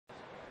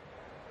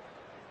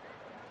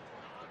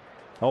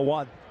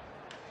0-1.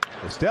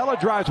 Stella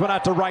drives one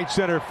out to right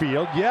center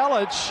field.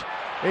 Yelich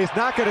is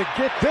not going to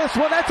get this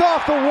one. That's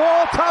off the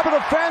wall. Top of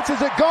the fence.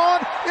 Is it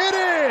gone? It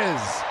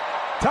is.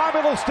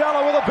 Tommy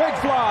Stella with a big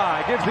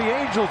fly gives the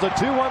Angels a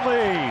 2-1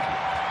 lead.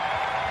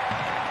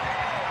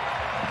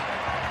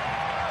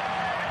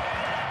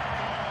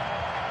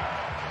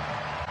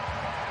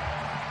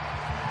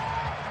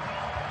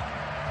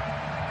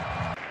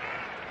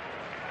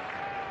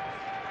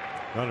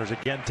 Runners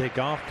again take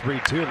off.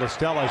 3-2.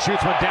 Stella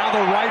shoots one down the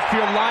right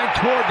field line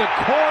toward the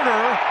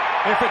corner.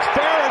 If it's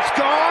fair, it's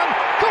gone.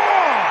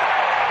 Gone!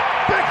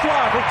 Big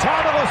fly for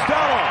Tommy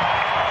Stella.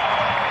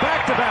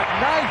 Back-to-back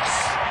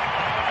nights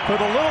for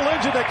the little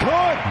engine that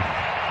could.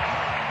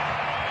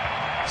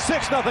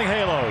 6-0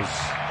 Halos.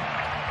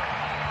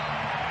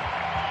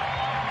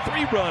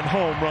 3-run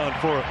home run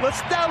for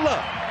Stella.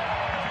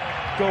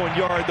 Going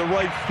yard the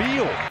right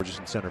field. Just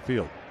in center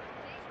field.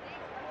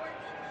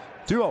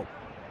 2-0.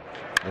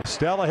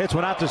 Stella hits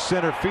one out to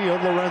center field.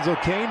 Lorenzo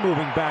Cain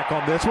moving back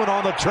on this one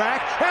on the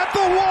track. At the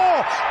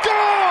wall.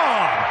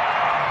 Gone!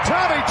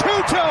 Tommy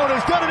Two-Tone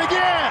has done it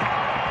again.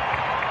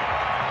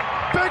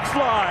 Big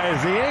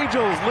flies. The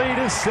Angels lead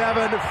is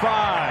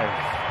 7-5.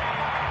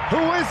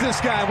 Who is this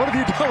guy? What have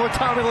you done with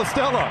Tommy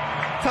Stella?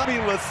 Tommy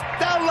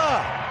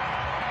Stella.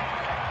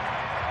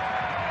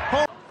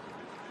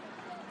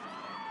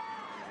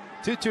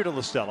 2-2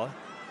 to Stella.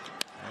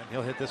 And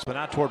he'll hit this one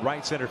out toward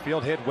right center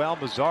field. Hit well.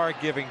 Mazzara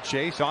giving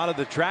chase onto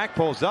the track.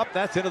 Pulls up.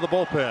 That's into the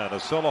bullpen. A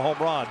solo home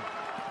run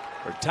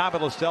for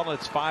Tommy Stella.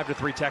 It's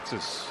 5-3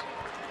 Texas.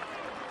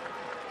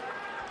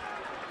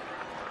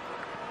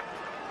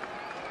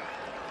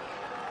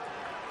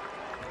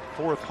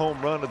 Fourth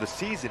home run of the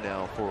season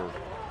now for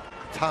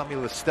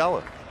Tommy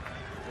Stella.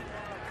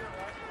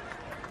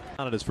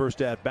 On his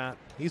first at bat.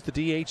 He's the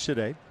DH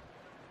today.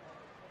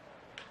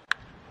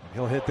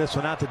 He'll hit this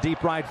one out to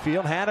deep right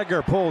field.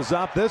 Haniger pulls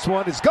up. This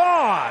one is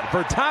gone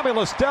for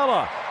Tommy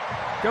Stella.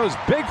 Goes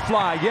big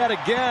fly yet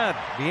again.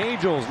 The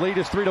Angels lead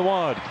is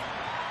 3-1.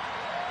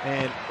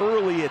 And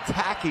early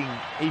attacking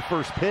a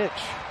first pitch.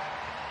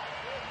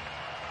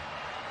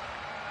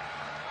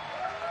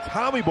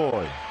 Tommy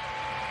Boy.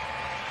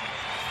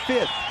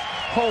 5th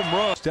home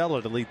run.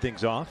 Stella to lead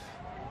things off.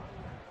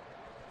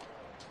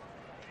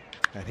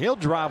 And he'll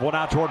drive one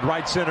out toward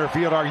right center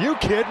field. Are you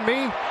kidding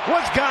me?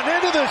 What's gotten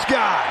into this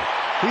guy?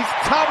 He's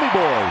Tommy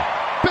Boy.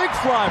 Big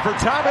fly for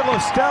Tommy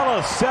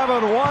Stella.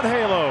 7-1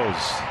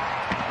 Halos.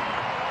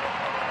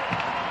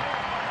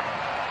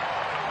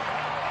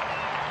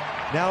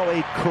 Now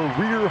a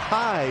career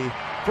high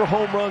for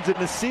home runs in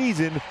the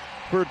season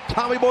for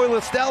Tommy Boy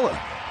Stella.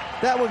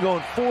 That one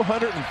going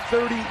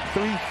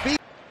 433 feet.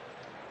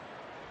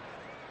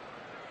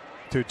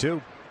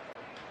 2-2.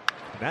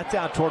 That's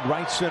out toward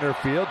right center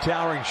field.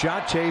 Towering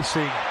shot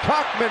chasing.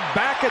 Tuckman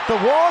back at the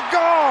wall.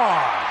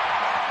 Gone!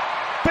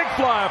 Big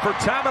fly for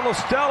Tommy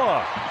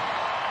Stella.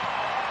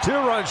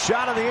 2-run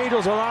shot and the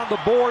Angels are on the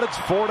board. It's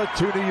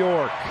 4-2 New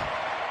York.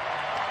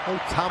 Oh,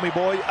 Tommy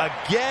Boy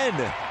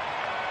again.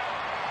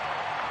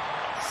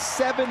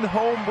 7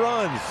 home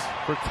runs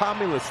for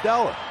Tommy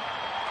Stella.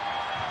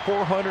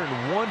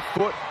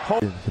 401-foot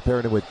home.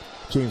 Comparing it with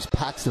James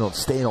Paxton on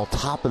staying on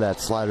top of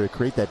that slider to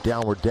create that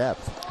downward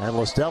depth.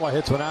 And Stella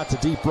hits one out to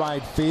deep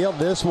right field.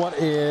 This one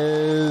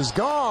is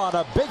gone.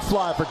 A big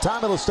fly for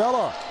Tommy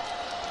Stella.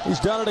 He's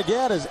done it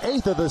again, his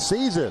 8th of the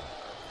season.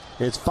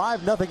 It's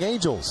 5-0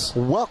 Angels.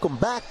 Welcome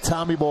back,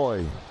 Tommy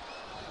Boy.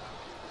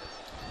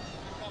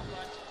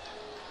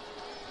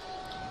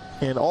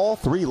 And all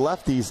 3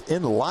 lefties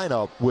in the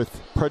lineup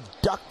with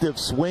productive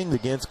swings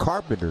against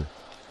Carpenter.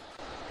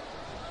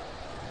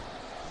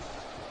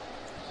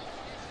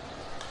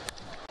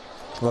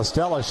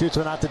 Stella shoots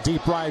one out to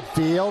deep right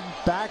field.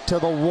 Back to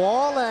the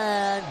wall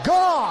and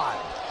gone.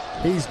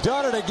 He's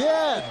done it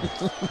again.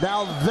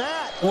 Now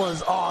that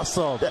was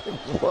awesome. That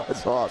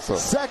was awesome.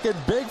 Second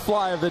big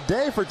fly of the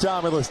day for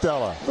Tommy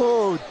Stella.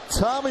 Oh,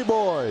 Tommy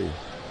Boy.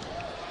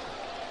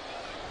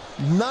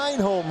 9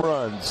 home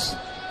runs.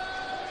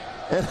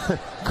 And a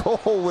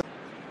goal with.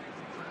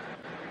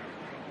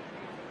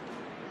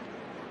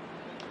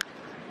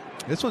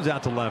 This one's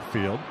out to left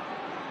field.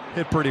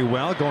 Hit pretty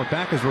well. Going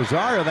back is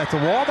Rosario. That's a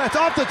wall. That's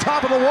off the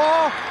top of the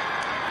wall.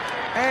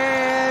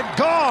 And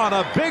gone.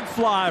 A big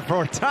fly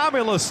for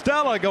Tommy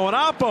Stella going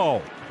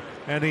oppo.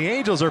 And the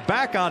Angels are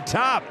back on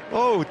top.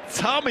 Oh,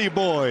 Tommy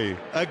Boy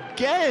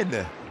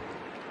again.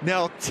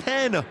 Now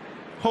 10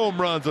 home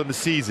runs on the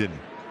season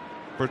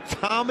for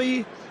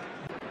Tommy.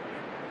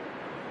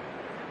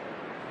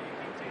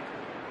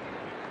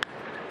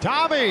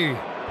 Tommy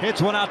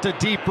hits one out to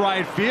deep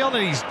right field,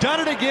 and he's done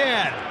it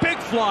again. Big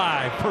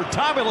fly for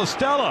Tommy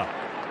Stella.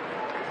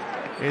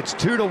 It's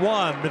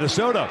 2-1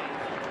 Minnesota.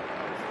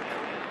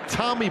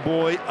 Tommy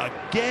Boy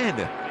again.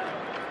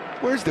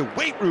 Where's the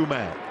weight room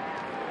at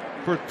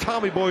for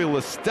Tommy Boy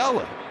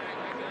Stella?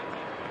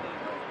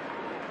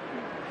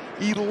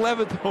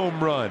 11th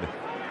home run.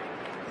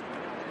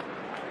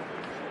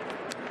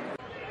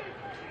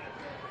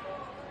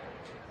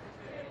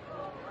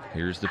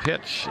 Here's the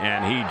pitch,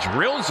 and he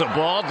drills a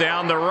ball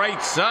down the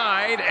right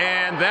side,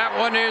 and that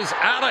one is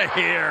out of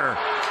here.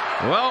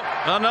 Well,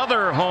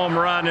 another home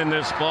run in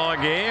this ball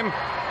game.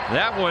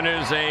 That one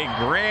is a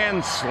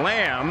grand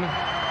slam,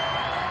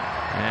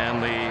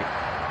 and the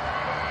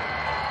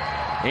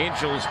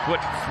Angels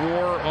put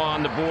 4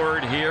 on the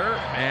board here,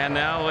 and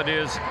now it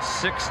is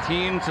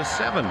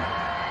 16-7.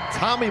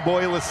 Tommy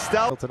Boy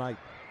LaStella tonight.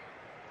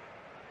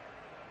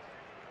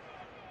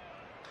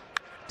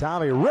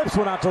 Tommy rips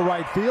one out to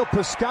right field.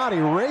 Piscotty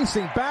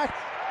racing back.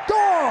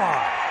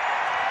 Gone!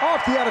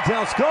 Off the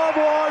out-of-town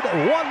scoreboard.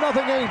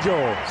 1-0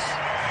 Angels.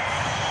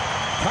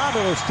 Tommy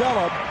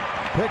LaStella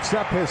picks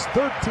up his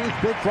 13th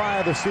big fly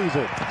of the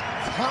season.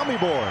 Tommy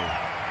Boy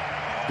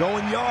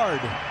going yard.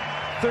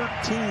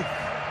 13th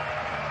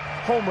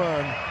home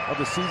run of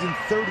the season.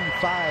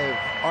 35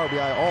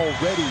 RBI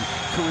already.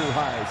 Career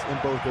highs in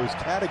both those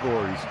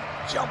categories.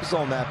 Jumps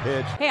on that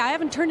pitch. Hey, I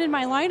haven't turned in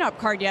my lineup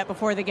card yet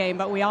before the game,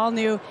 but we all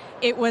knew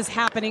it was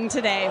happening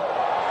today.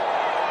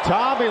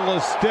 Tommy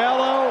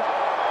LaStella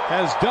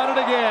has done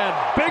it again.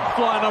 Big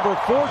fly number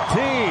 14.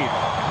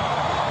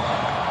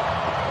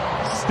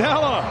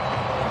 Stella.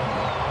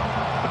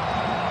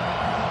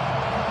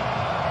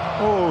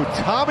 Oh,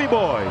 Tommy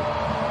Boy.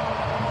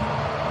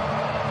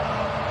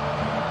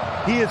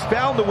 He has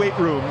found the weight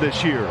room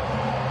this year.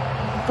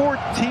 14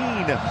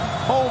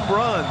 home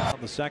runs.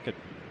 On the second.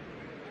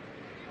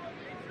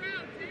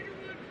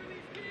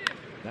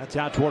 That's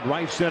out toward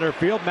right center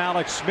field.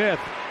 Malik Smith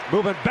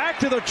moving back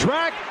to the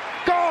track.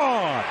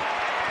 Gone!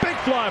 Big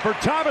fly for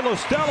Tommy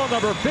LaStella,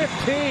 number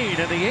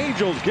 15, and the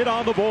Angels get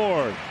on the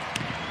board.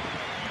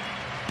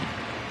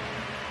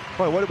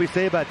 Boy, what did we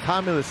say about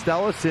Tommy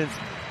LaStella since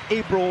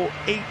April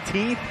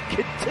 18th?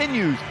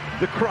 Continues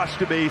the crush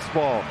to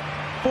baseball.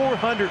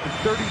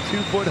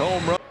 432-foot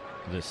home run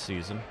this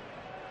season.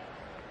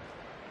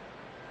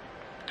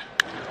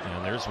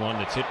 And there's one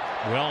that's hit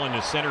well into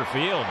center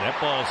field. That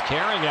ball's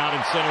carrying out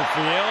in center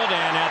field,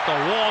 and at the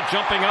wall,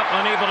 jumping up,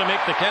 unable to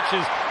make the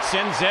catches.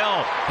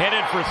 Senzel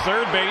headed for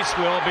third base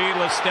will be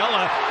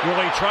LaStella. Will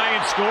he try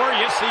and score?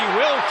 Yes, he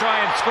will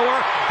try and score.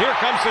 Here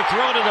comes the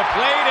throw to the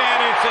plate, and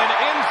it's an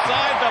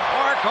inside the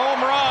park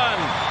home run.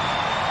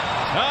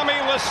 Tommy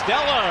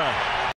LaStella